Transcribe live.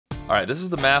All right, this is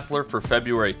the Mathler for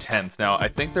February 10th. Now, I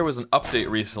think there was an update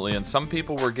recently, and some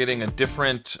people were getting a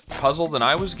different puzzle than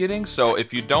I was getting, so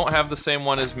if you don't have the same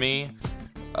one as me,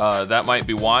 that might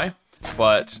be why.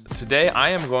 But today, I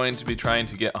am going to be trying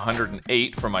to get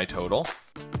 108 for my total.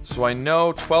 So I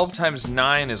know 12 times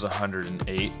 9 is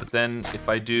 108, but then if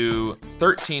I do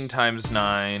 13 times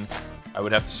 9, I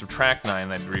would have to subtract 9,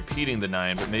 and I'd be repeating the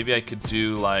 9, but maybe I could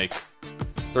do like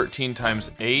 13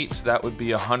 times 8, that would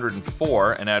be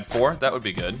 104, and add 4, that would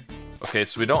be good. Okay,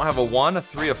 so we don't have a 1, a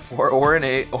 3, a 4, or an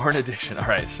 8, or an addition. All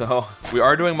right, so we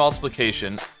are doing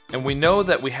multiplication, and we know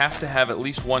that we have to have at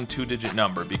least one 2-digit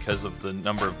number because of the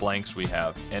number of blanks we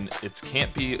have, and it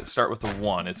can't start with a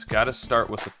 1, it's gotta start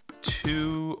with a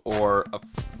 2 or a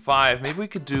 5. Maybe we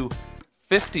could do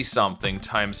 50 something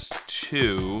times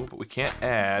 2, but we can't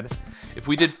add. If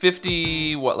we did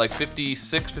 50, what, like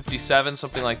 56, 57,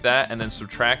 something like that, and then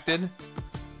subtracted?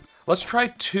 Let's try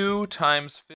 2 times 50.